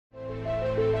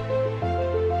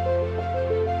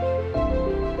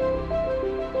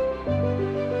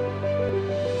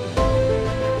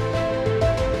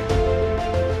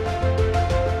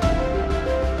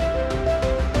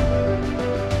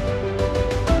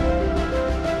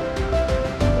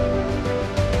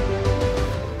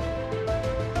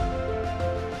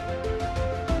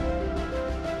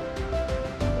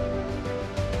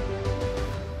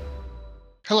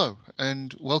Hello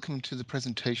and welcome to the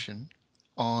presentation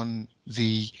on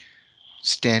the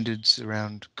standards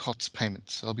around COTS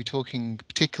payments. I'll be talking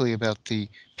particularly about the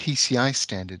PCI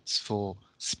standards for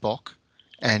Spock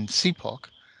and CPOC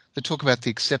that talk about the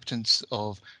acceptance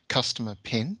of customer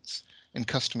PINs and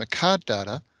customer card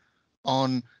data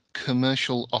on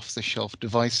commercial off-the-shelf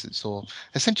devices, or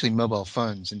essentially mobile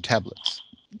phones and tablets.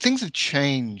 Things have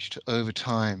changed over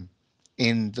time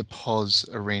in the POS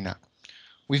arena.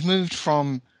 We've moved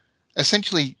from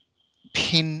essentially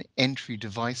PIN entry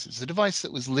devices, a device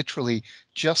that was literally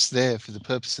just there for the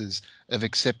purposes of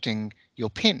accepting your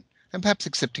PIN and perhaps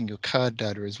accepting your card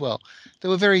data as well. They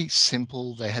were very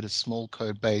simple. They had a small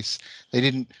code base. They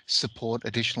didn't support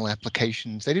additional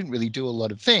applications. They didn't really do a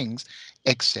lot of things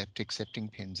except accepting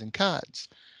PINs and cards.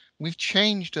 We've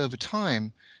changed over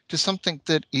time to something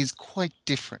that is quite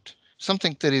different.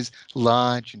 Something that is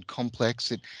large and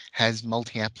complex. It has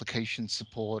multi-application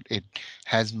support. It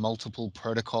has multiple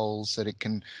protocols that it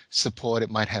can support.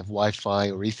 It might have Wi-Fi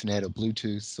or Ethernet or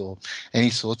Bluetooth or any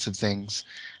sorts of things.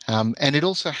 And it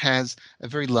also has a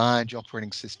very large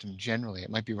operating system generally.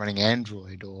 It might be running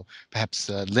Android or perhaps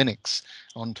Linux,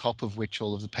 on top of which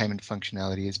all of the payment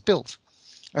functionality is built.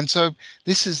 And so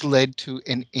this has led to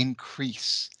an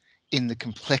increase in the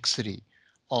complexity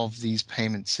of these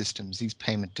payment systems, these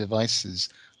payment devices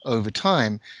over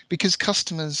time, because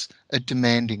customers are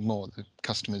demanding more, the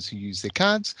customers who use their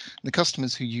cards, and the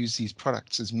customers who use these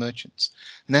products as merchants.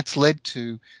 And that's led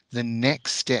to the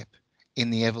next step in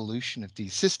the evolution of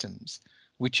these systems,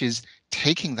 which is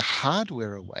taking the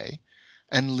hardware away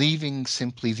and leaving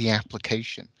simply the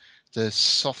application, the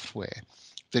software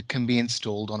that can be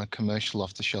installed on a commercial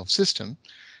off-the-shelf system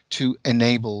to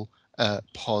enable a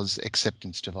POS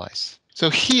acceptance device. So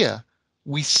here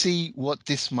we see what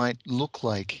this might look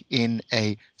like in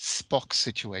a Spock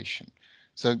situation.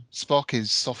 So Spock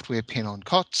is software pin on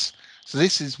COTS. So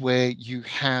this is where you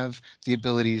have the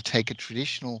ability to take a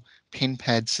traditional pin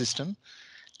pad system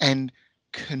and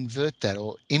convert that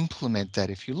or implement that,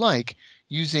 if you like,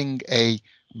 using a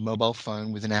mobile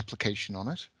phone with an application on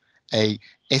it, a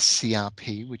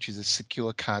SCRP, which is a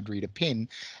secure card reader pin,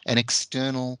 an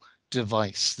external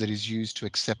device that is used to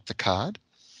accept the card,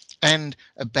 and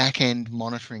a back-end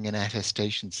monitoring and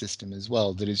attestation system as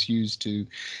well that is used to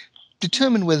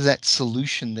determine whether that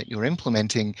solution that you're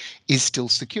implementing is still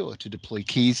secure, to deploy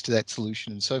keys to that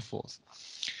solution and so forth.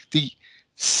 The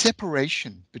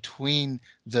separation between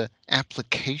the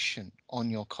application on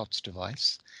your COTS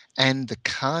device and the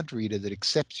card reader that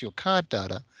accepts your card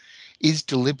data is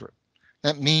deliberate.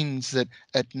 That means that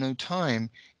at no time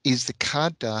is the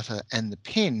card data and the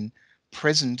PIN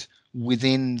present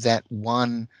within that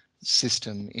one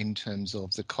system in terms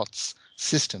of the COTS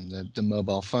system, the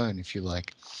mobile phone, if you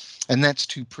like. And that's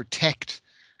to protect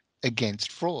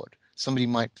against fraud. Somebody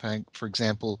might, for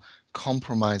example,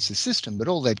 compromise the system, but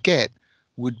all they'd get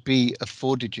would be a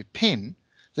 4-digit PIN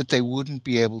that they wouldn't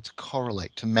be able to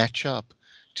correlate, to match up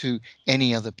to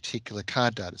any other particular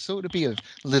card data. So it would be of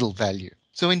little value.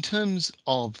 So in terms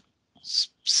of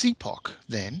CPOC,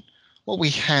 then, what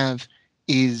we have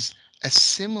is a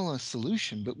similar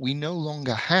solution, but we no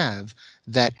longer have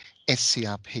that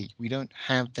SCRP. We don't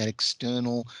have that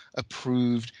external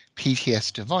approved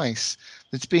PTS device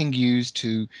that's being used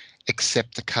to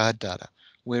accept the card data.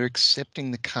 We're accepting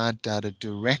the card data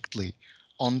directly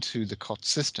onto the COTS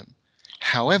system.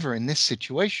 However, in this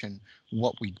situation,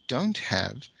 what we don't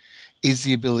have is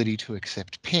the ability to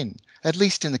accept PIN, at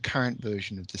least in the current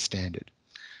version of the standard.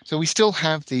 So we still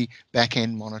have the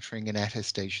back-end monitoring and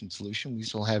attestation solution. We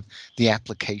still have the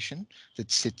application that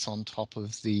sits on top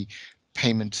of the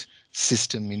payment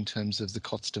system in terms of the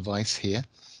COTS device here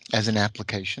as an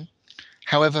application.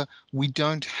 However, we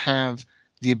don't have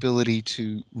the ability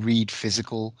to read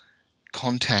physical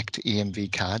contact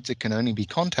EMV cards. It can only be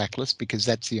contactless because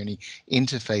that's the only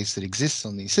interface that exists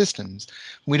on these systems.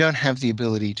 We don't have the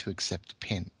ability to accept a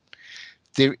PIN.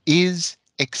 There is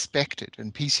expected,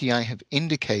 and PCI have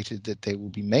indicated that they will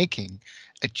be making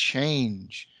a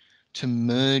change to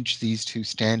merge these two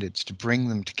standards, to bring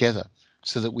them together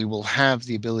so that we will have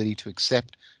the ability to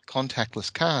accept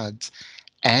contactless cards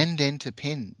and enter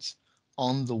PINs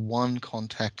on the one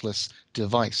contactless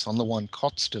device, on the one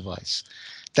COTS device.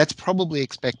 That's probably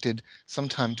expected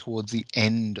sometime towards the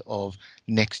end of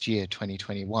next year,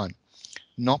 2021.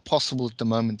 Not possible at the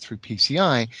moment through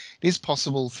PCI. It is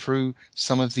possible through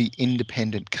some of the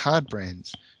independent card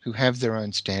brands who have their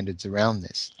own standards around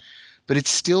this. But it's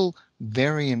still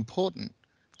very important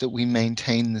that we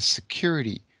maintain the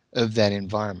security of that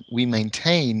environment. We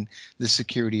maintain the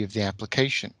security of the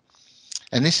application.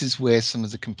 And this is where some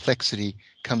of the complexity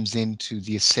comes into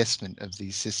the assessment of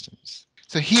these systems.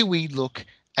 So here we look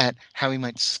at how we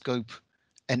might scope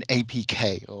an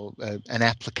APK or an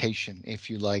application, if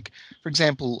you like, for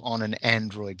example, on an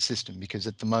Android system, because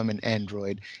at the moment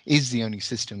Android is the only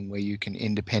system where you can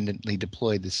independently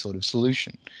deploy this sort of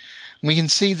solution. We can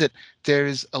see that there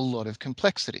is a lot of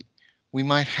complexity. We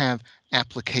might have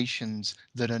applications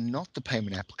that are not the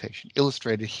payment application,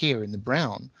 illustrated here in the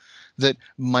brown, that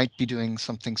might be doing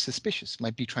something suspicious,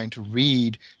 might be trying to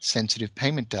read sensitive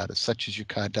payment data, such as your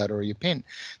card data or your PIN.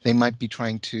 They might be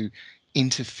trying to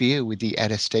interfere with the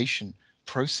attestation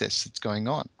process that's going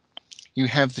on. You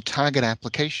have the target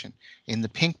application in the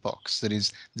pink box that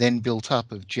is then built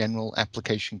up of general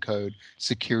application code,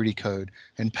 security code,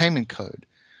 and payment code.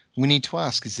 We need to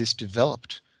ask, is this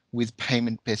developed with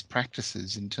payment best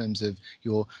practices in terms of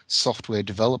your software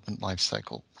development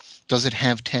lifecycle? Does it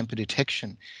have tamper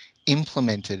detection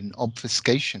implemented and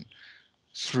obfuscation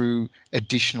through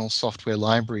additional software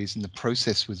libraries and the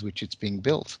process with which it's being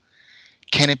built?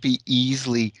 Can it be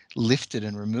easily lifted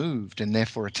and removed and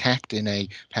therefore attacked in a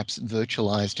perhaps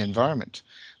virtualized environment?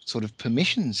 What sort of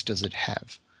permissions does it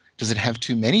have? Does it have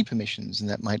too many permissions and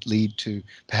that might lead to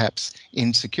perhaps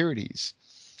insecurities?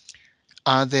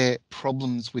 Are there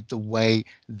problems with the way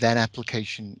that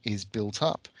application is built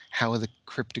up? How are the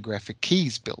cryptographic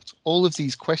keys built? All of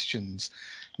these questions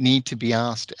need to be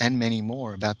asked and many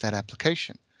more about that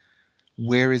application.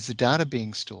 Where is the data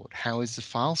being stored? How is the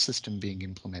file system being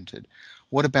implemented?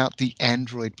 What about the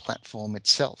Android platform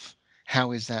itself?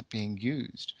 How is that being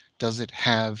used? Does it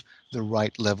have the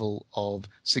right level of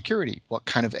security? What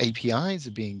kind of APIs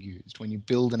are being used? When you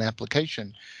build an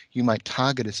application, you might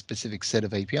target a specific set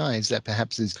of APIs that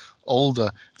perhaps is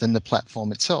older than the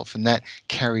platform itself, and that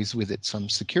carries with it some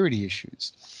security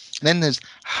issues. Then there's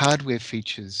hardware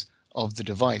features of the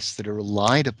device that are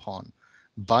relied upon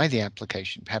by the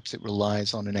application. Perhaps it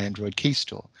relies on an Android key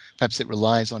store. Perhaps it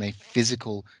relies on a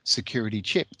physical security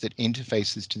chip that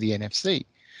interfaces to the NFC.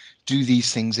 Do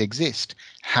these things exist?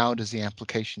 How does the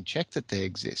application check that they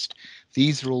exist?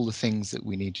 These are all the things that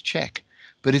we need to check.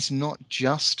 But it's not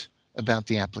just about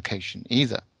the application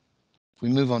either. If we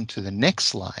move on to the next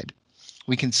slide,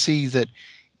 we can see that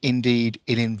indeed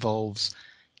it involves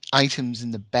items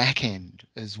in the back end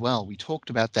as well. We talked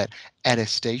about that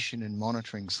attestation and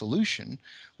monitoring solution.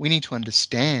 We need to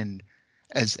understand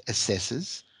as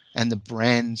assessors, and the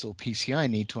brands or PCI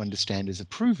need to understand as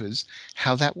approvers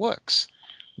how that works.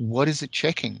 What is it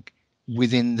checking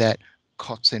within that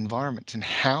COTS environment, and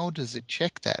how does it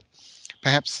check that?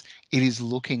 Perhaps it is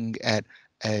looking at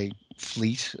a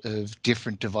fleet of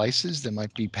different devices. There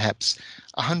might be perhaps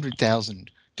 100,000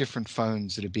 different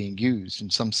phones that are being used,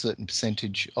 and some certain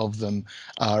percentage of them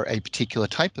are a particular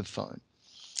type of phone.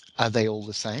 Are they all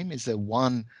the same? Is there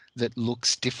one that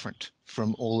looks different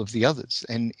from all of the others?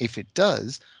 And if it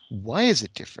does, why is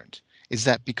it different? Is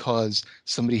that because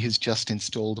somebody has just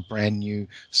installed a brand new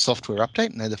software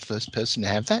update and they're the first person to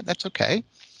have that? That's okay.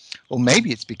 Or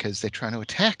maybe it's because they're trying to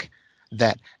attack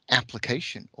that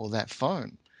application or that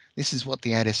phone. This is what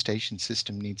the attestation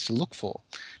system needs to look for.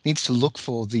 It needs to look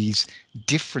for these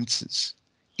differences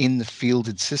in the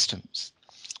fielded systems.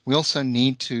 We also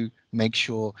need to make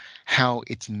sure how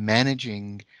it's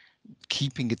managing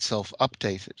keeping itself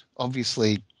updated.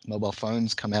 Obviously, mobile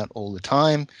phones come out all the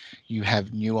time. You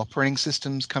have new operating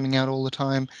systems coming out all the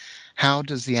time. How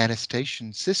does the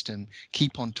attestation system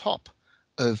keep on top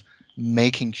of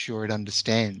making sure it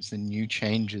understands the new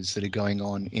changes that are going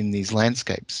on in these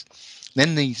landscapes?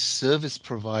 Then the service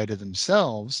provider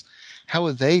themselves, how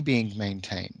are they being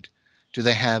maintained? Do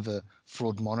they have a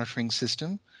fraud monitoring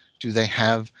system? Do they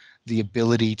have the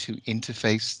ability to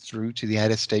interface through to the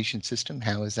attestation system?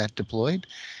 How is that deployed?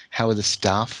 How are the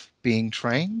staff being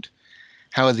trained?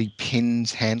 How are the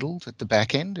pins handled at the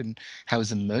back end? And how is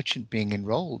the merchant being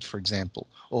enrolled, for example?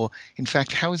 Or in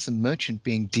fact, how is the merchant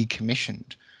being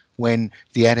decommissioned when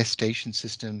the attestation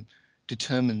system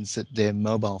determines that their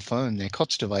mobile phone, their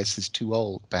COTS device is too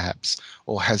old, perhaps,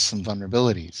 or has some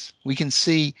vulnerabilities? We can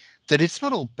see that it's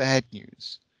not all bad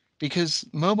news, because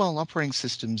mobile operating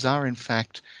systems are in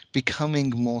fact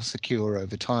becoming more secure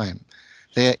over time.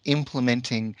 They're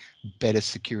implementing better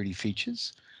security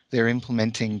features. They're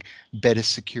implementing better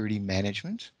security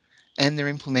management, and they're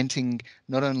implementing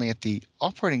not only at the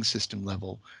operating system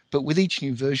level, but with each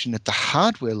new version at the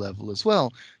hardware level as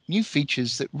well, new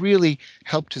features that really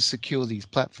help to secure these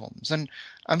platforms. And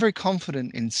I'm very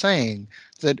confident in saying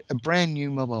that a brand new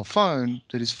mobile phone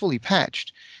that is fully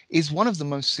patched is one of the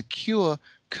most secure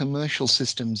commercial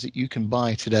systems that you can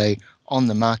buy today on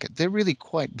the market. They're really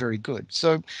quite very good.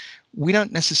 So we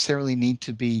don't necessarily need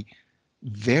to be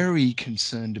very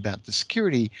concerned about the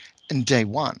security in day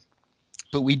one.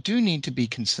 But we do need to be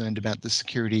concerned about the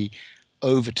security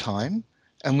over time.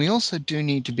 And we also do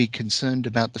need to be concerned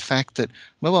about the fact that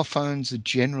mobile phones are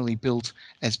generally built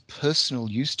as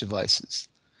personal use devices,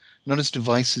 not as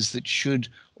devices that should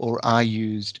or are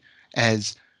used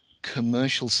as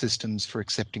commercial systems for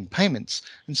accepting payments.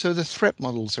 And so the threat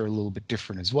models are a little bit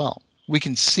different as well. We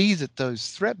can see that those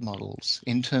threat models,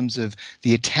 in terms of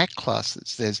the attack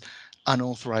classes, there's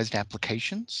unauthorized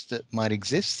applications that might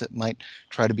exist that might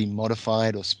try to be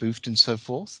modified or spoofed and so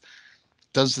forth.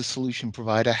 Does the solution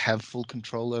provider have full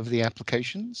control over the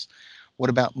applications? What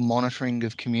about monitoring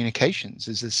of communications?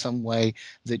 Is there some way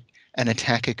that an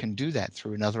attacker can do that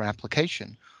through another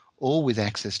application or with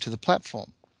access to the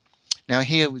platform? Now,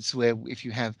 here is where, if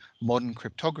you have modern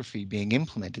cryptography being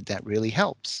implemented, that really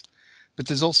helps. But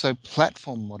there's also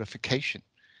platform modification.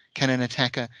 Can an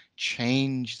attacker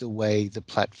change the way the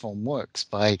platform works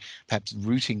by perhaps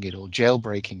rooting it or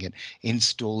jailbreaking it,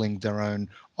 installing their own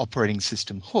operating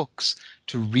system hooks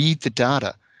to read the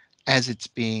data as it's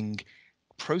being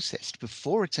processed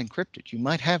before it's encrypted? You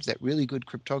might have that really good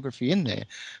cryptography in there,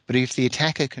 but if the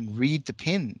attacker can read the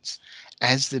pins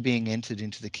as they're being entered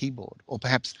into the keyboard, or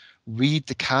perhaps read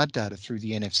the card data through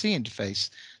the NFC interface,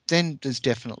 then there's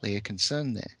definitely a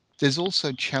concern there. There's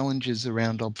also challenges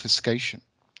around obfuscation.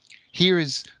 Here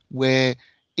is where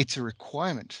it's a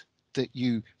requirement that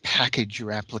you package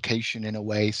your application in a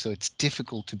way so it's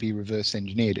difficult to be reverse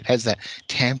engineered. It has that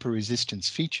tamper resistance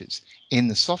features in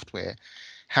the software.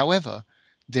 However,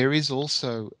 there is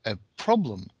also a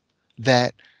problem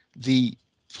that the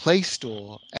Play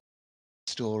Store,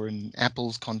 in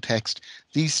Apple's context,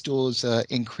 these stores are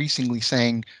increasingly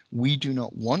saying, we do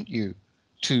not want you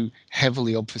to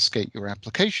heavily obfuscate your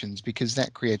applications because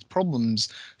that creates problems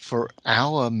for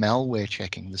our malware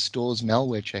checking, the store's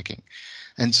malware checking.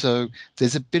 And so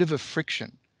there's a bit of a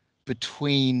friction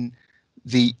between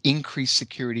the increased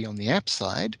security on the app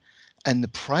side and the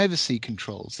privacy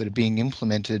controls that are being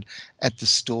implemented at the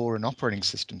store and operating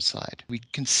system side. We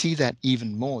can see that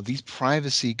even more. These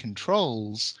privacy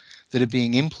controls that are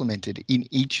being implemented in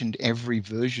each and every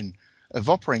version of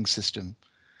operating system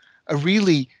are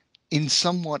really in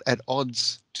somewhat at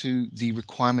odds to the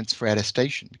requirements for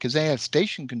attestation, because they have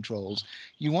station controls.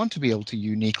 You want to be able to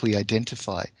uniquely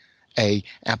identify a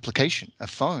application, a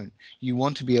phone. You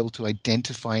want to be able to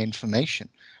identify information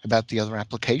about the other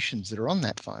applications that are on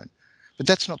that phone. But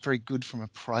that's not very good from a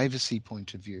privacy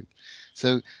point of view.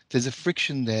 So there's a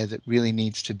friction there that really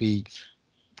needs to be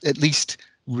at least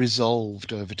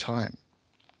resolved over time.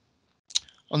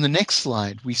 On the next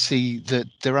slide, we see that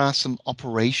there are some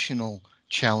operational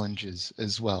challenges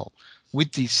as well.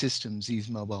 With these systems, these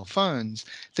mobile phones,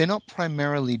 they're not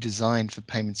primarily designed for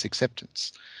payments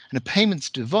acceptance. And a payments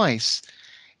device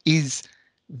is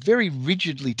very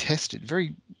rigidly tested,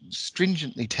 very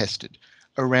stringently tested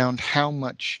around how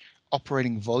much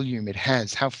operating volume it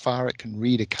has, how far it can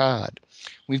read a card.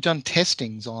 We've done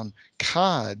testings on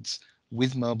cards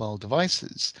with mobile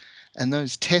devices, and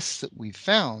those tests that we've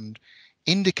found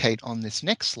indicate on this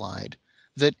next slide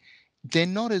that they're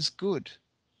not as good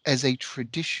as a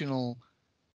traditional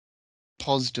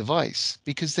POS device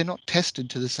because they're not tested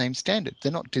to the same standard.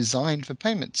 They're not designed for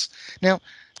payments. Now,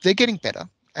 they're getting better,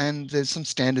 and there's some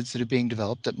standards that are being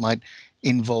developed that might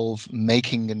involve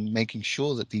making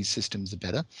sure that these systems are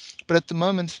better. But at the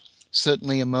moment,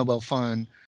 certainly a mobile phone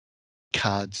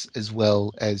cards as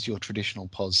well as your traditional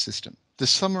POS system. The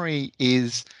summary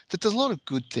is that there's a lot of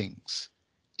good things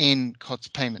in COTS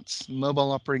payments.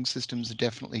 Mobile operating systems are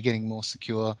definitely getting more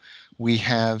secure. We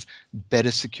have better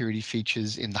security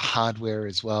features in the hardware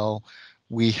as well.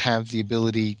 We have the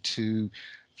ability to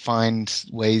find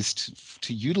ways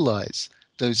to utilize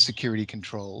those security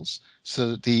controls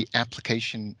so that the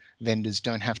application vendors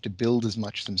don't have to build as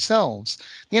much themselves.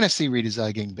 The NFC readers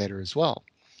are getting better as well.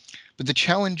 But the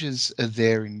challenges are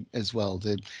there as well.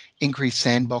 The increased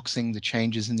sandboxing, the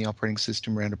changes in the operating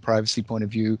system around a privacy point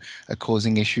of view are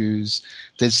causing issues.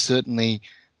 There's certainly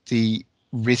the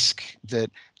risk that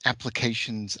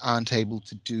applications aren't able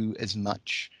to do as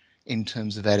much in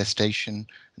terms of attestation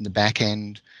in the back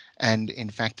end. And in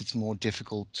fact, it's more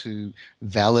difficult to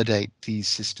validate these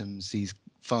systems, these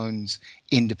phones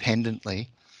independently.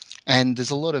 And there's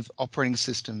a lot of operating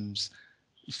systems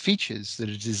features that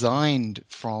are designed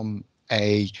from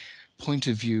a point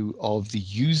of view of the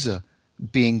user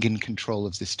being in control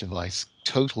of this device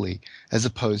totally, as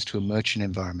opposed to a merchant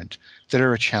environment, that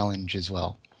are a challenge as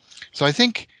well. So I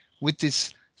think with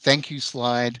this thank you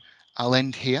slide, I'll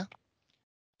end here.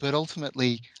 But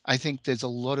ultimately, I think there's a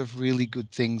lot of really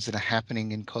good things that are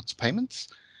happening in COTS payments.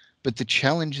 but the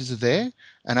challenges are there,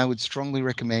 and I would strongly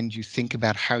recommend you think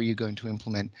about how you're going to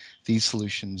implement these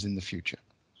solutions in the future.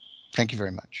 Thank you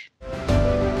very much.